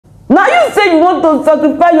say you want to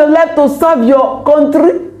sacrifice your life to serve your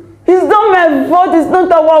country, it's not my fault, it's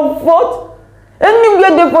not our fault.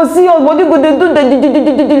 Anywhere they foresee us, what you go they do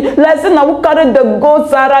the like say now we carry the go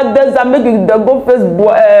Sarah desert make it the go face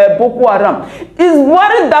Boko Haram. It's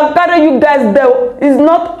worried that carry you guys there, it's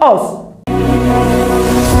not us.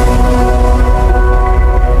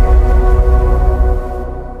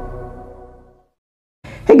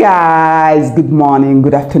 Hey guys, good morning,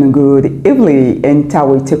 good afternoon, good evening, and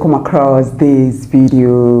how we take come across this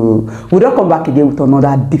video. We don't come back again with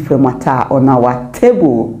another different matter on our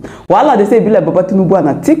table. While they say Bila Baba Tinubu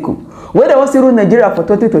and Atiku, where they was rule Nigeria for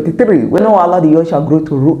 2023, we know Allah the earth shall grow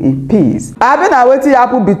to rule in peace. I've been awaiting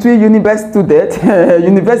happen between Uniben students,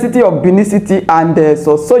 University of Benin City, and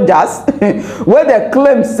so soldiers, where they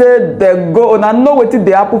claim say they go on and know what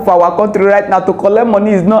they happen for our country right now. To collect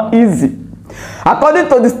money is not easy. According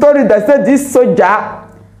to the story, they said this soldier,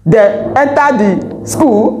 they enter the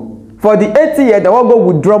school for the 8th year, they will go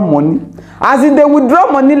withdraw money. As if they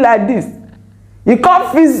withdraw money like this, you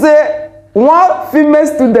can't feel say one female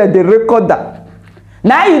student, they record that.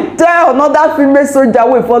 Now you tell another female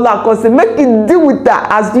soldier we follow because make it deal with her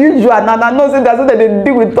as usual. And I know say that's what they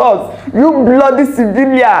deal with us. You bloody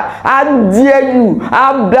civilian, I dare you,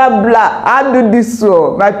 I blah blah, I do this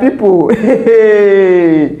so, my people.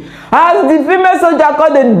 As the female soldier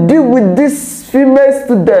called they deal with this female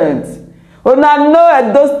student. When I know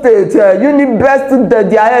at those states, Uniben student,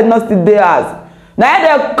 their head not still theirs. Now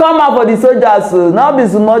they come out for the soldiers, now be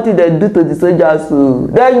smart they do to the soldiers.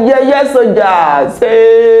 They soldiers.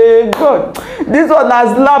 Hey God, this one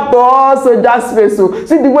has slapped all soldiers' face.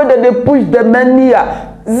 See the way that they push the men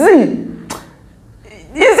here. See,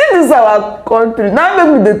 you see this our country. Now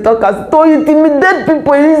maybe they talk as to intimidate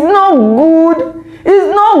people. It's not good.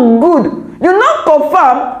 It's not good. You not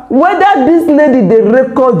confirm whether this lady they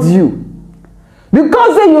record you.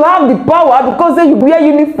 Because say you have the power, because say you wear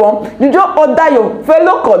uniform, you just order your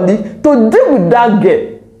fellow colleague to deal with that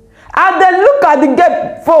girl. And then look at the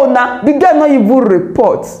girl phone now, the girl not even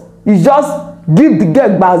report. You just give the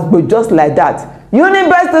girl back, but just like that.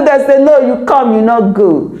 Uniben students say, no, you come, you not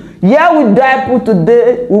go. Yeah, we die put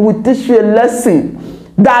today, we will teach you a lesson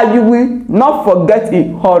that you will not forget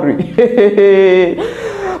in hurry.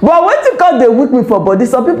 But what you call the weak me for body?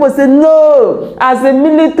 Some people say no. As a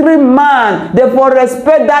military man, they for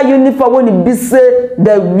respect that uniform when it be say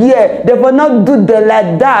they wear. They for not do the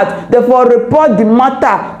like that. They for report the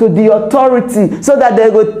matter to the authority so that they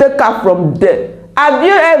go take her from there. Have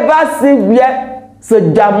you ever seen where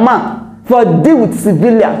soldier man for deal with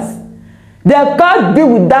civilians? They can't deal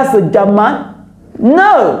with that soldier man.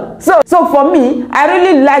 No. So for me, I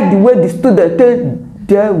really like the way the student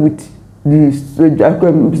deal with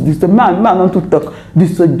this man not to talk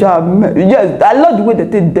this soldier. Yes, I love the way they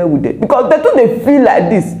deal with it because they feel like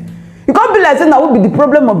this. You can't be like saying that will be the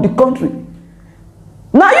problem of the country.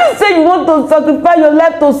 Now you say you want to sacrifice your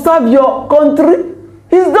life to serve your country.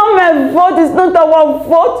 It's not my fault. It's not our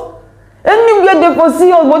fault. Anywhere they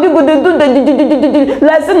foresee us, what you go they do the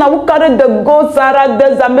like say now we carry the go Sarah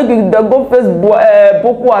desert make it the go face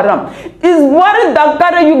Boko Haram. It's worried that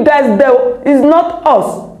carry you guys there, it's not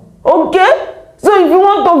us. Okay? So if you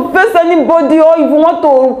want to face anybody or if you want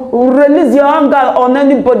to release your anger on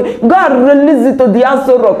anybody, go and release it to the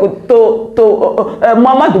answer to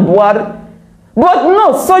Muhammad Buhari. But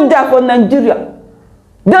no soldier for Nigeria.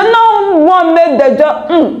 They no one made the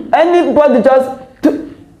job. Anybody just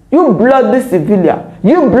you bloody civilian,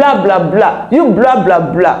 you blah blah blah, you blah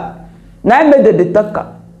blah blah. Now I made the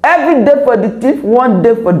talker. Every day for the thief, one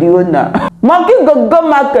day for the owner. Monkey go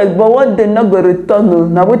market, but one day not go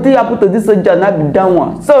return. Now what you happen to this soldier not be done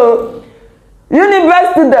one. So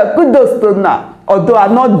university there kudos to now. Although I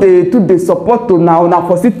not the to the support to now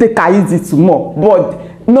for still take easy tomorrow.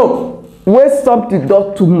 But no, when something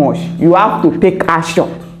does too much, you have to take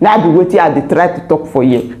action. Now be waiting as they try to talk for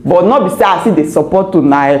you. But not be say I see the support to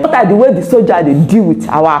now. Not the way the soldier they deal with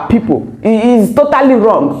our people. It is totally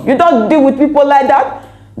wrong. You don't deal with people like that.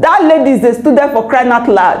 That lady is a student for crying out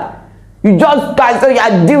loud. You just guys say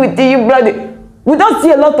you deal with it, you bloody. We don't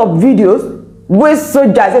see a lot of videos where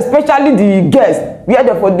soldiers, especially the girls, where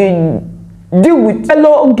they for they deal with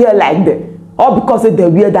fellow girl like that, all because they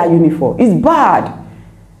wear that uniform. It's bad.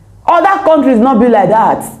 Other countries not be like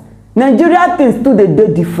that. Nigeria things too they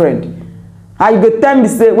different. And you go tell me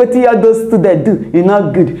say what all those students do, it's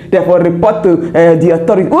not good. Therefore report to the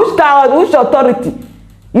authority. Which authority?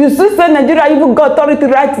 You see say Nigeria even got authority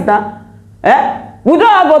right now. We don't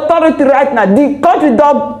have authority right now. The country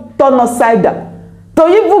don't turn upside down. To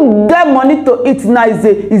even get money to eat now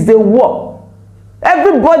is a war.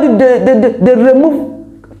 Everybody they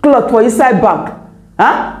remove cloth for inside bank.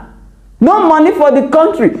 No money for the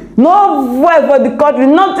country, no voice for the country,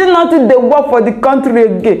 nothing dey work for the country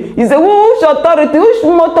again. You say which authority, which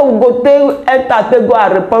motor we go take enter take go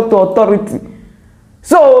and report to authority?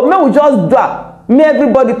 So make we just do am, make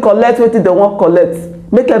everybody collect wetin dem wan collect,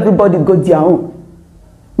 make everybody go their own.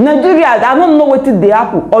 Nigeria, I don't know wetin dey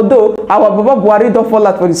happen, although our Baba Buhari don fall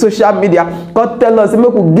out for the social media come tell us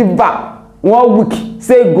make we give back 1 week,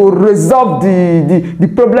 say go resolve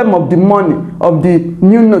the problem of the money of the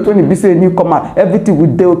new note when e be say new come out, everything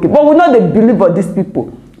will dey okay. But we no dey believe for these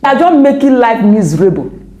people. They are just making life miserable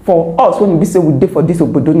for us when e be say we dey for this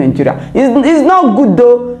obodo Nigeria. It's not good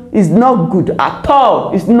though. It's not good at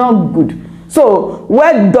all. It's not good. So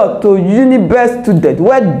well done to Uniben students.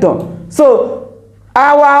 Well done. So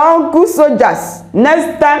our uncle soldiers,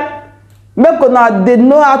 next time, make una dey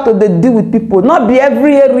know how to dey deal with people. Not be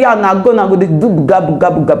every area na go dey do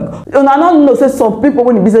buga. Una no know say some people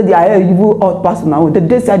when e be say they are evil old person now, they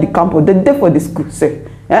dey inside the campus, they dey for the school say.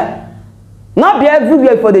 Not be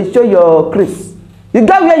everywhere for dey show your grace. You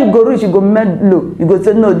get where you go reach, you go mend low. You go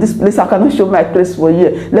say no, this place I cannot show my grace for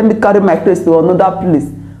here. Let me carry my grace to another place.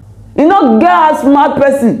 You no get a smart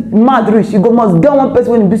person, mad rich. You go must get one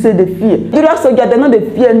person when you be say they fear. Nigeria soldier, they no dey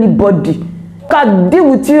fear anybody. Can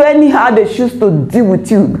deal with you anyhow they choose to deal with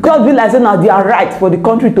you. Because be like say now they are right for the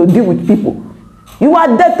country to deal with people. You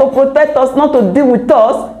are there to protect us, not to deal with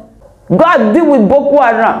us. God deal with Boko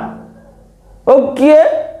Haram.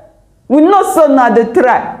 Okay? We know so now they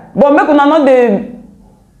try. But make una not dey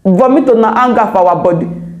vomit on anger for our body.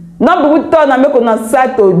 Not be we turn and make una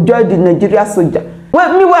side to join the Nigeria soldier.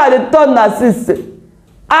 Well, me where they turn na since.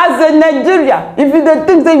 As a Nigeria, if you dey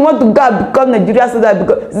think say you want to go and become Nigeria soldier,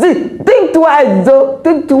 because see, think twice though,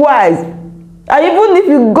 think twice. And even if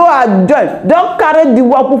you go and join, don't carry the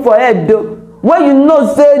work for head though. When you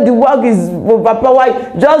know say the work is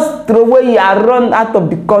overpowered, just throw away and run out of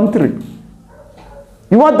the country.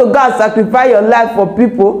 You want to go and sacrifice your life for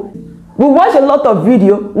people? We watch a lot of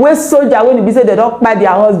video where soldiers when e be say they don't kpai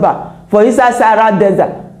their husband for inside Sahara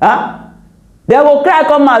desert. They will cry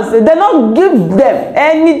come and say they don't give them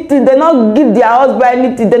anything, they don't give their husband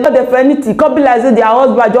anything, they not dey for anything. Come be like say their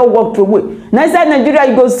husband just walk through away. Now inside Nigeria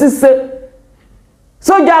you go see say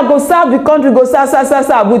soldier go serve the country, go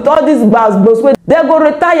serve with all these gbas wey they go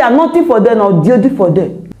retire, nothing for them or duty for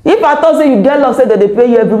them. If I thought say you get law say that they pay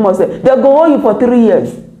you every month, say they go owe you for 3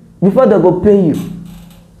 years before they go pay you.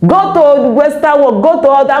 Go to the Western world, go to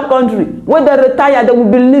other country when they retire, they will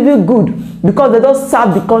be living good because they don't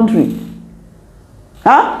serve the country.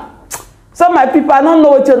 So my people, I don't know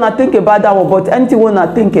what you think about that one, but anything you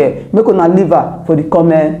wanna think, make una leave her for the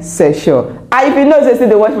comment section. And if you know say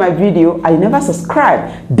they watch my video and you never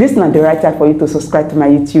subscribe, this is not the right time for you to subscribe to my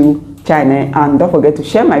YouTube channel, and don't forget to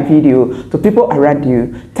share my video to people around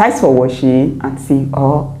you. Thanks for watching and see you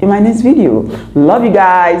all in my next video. Love you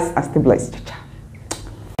guys and stay blessed. Ciao.